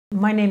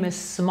My name is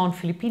Simone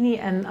Filippini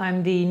and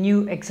I'm the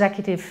new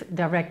Executive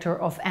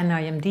Director of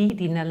NIMD,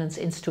 the Netherlands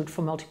Institute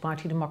for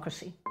Multi-Party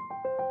Democracy.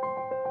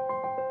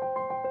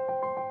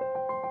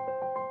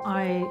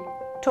 I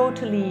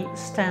totally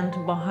stand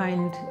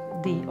behind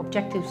the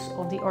objectives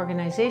of the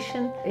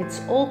organization. It's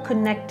all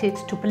connected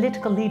to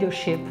political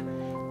leadership,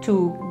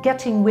 to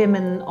getting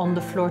women on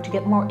the floor, to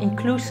get more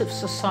inclusive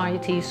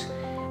societies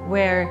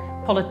where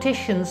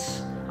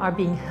politicians are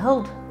being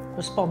held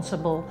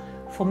responsible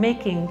for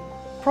making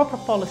proper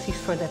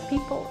policies for their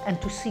people and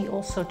to see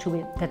also to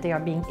it that they are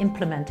being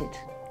implemented.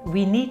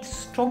 We need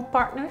strong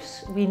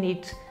partners. We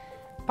need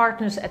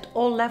partners at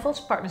all levels,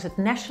 partners at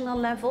national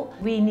level.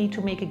 We need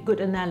to make a good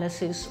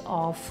analysis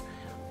of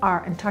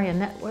our entire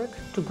network,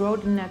 to grow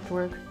the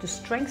network, to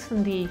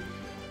strengthen the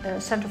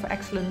Center for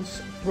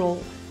Excellence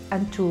role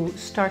and to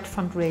start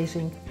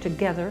fundraising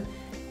together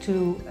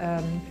to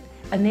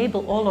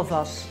enable all of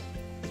us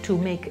to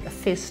make a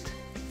fist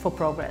for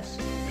progress.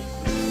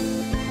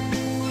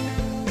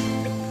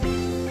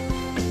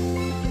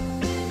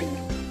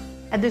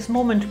 At this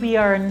moment we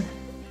are in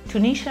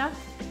Tunisia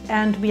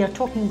and we are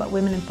talking about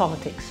women in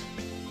politics.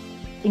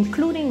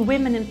 Including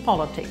women in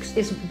politics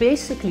is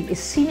basically a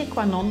sine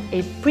qua non,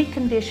 a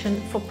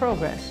precondition for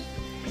progress.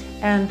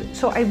 And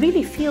so I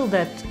really feel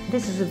that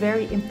this is a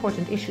very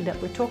important issue that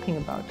we're talking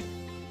about.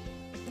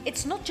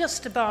 It's not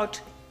just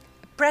about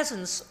the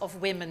presence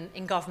of women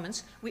in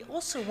governments, we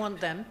also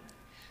want them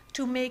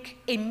to make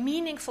a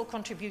meaningful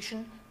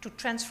contribution to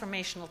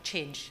transformational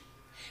change.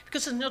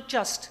 Because it's not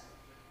just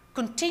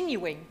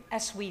continuing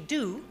as we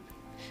do,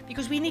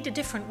 because we need a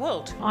different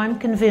world. I'm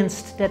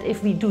convinced that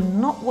if we do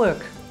not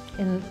work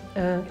in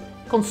a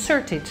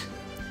concerted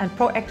and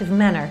proactive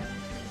manner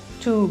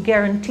to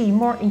guarantee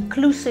more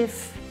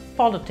inclusive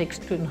politics,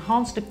 to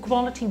enhance the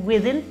quality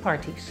within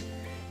parties,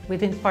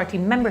 within party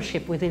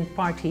membership, within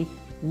party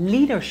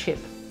leadership,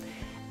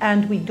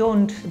 and we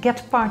don't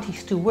get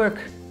parties to work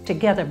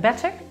together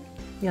better,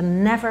 we are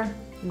never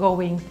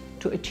going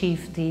to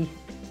achieve the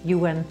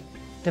UN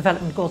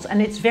development goals.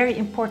 And it's very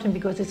important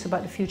because it's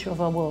about the future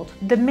of our world.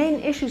 The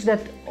main issues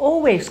that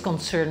always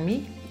concern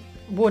me,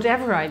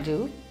 whatever I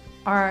do,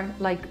 are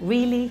like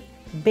really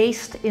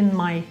based in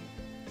my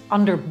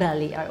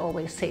underbelly, I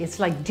always say. It's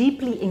like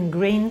deeply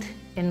ingrained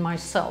in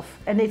myself.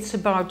 And it's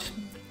about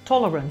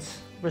tolerance,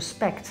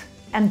 respect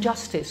and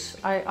justice.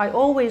 I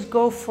always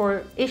go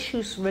for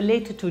issues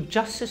related to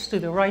justice, to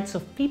the rights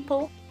of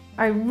people.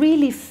 I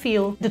really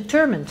feel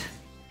determined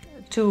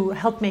to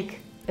help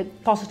make a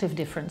positive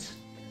difference.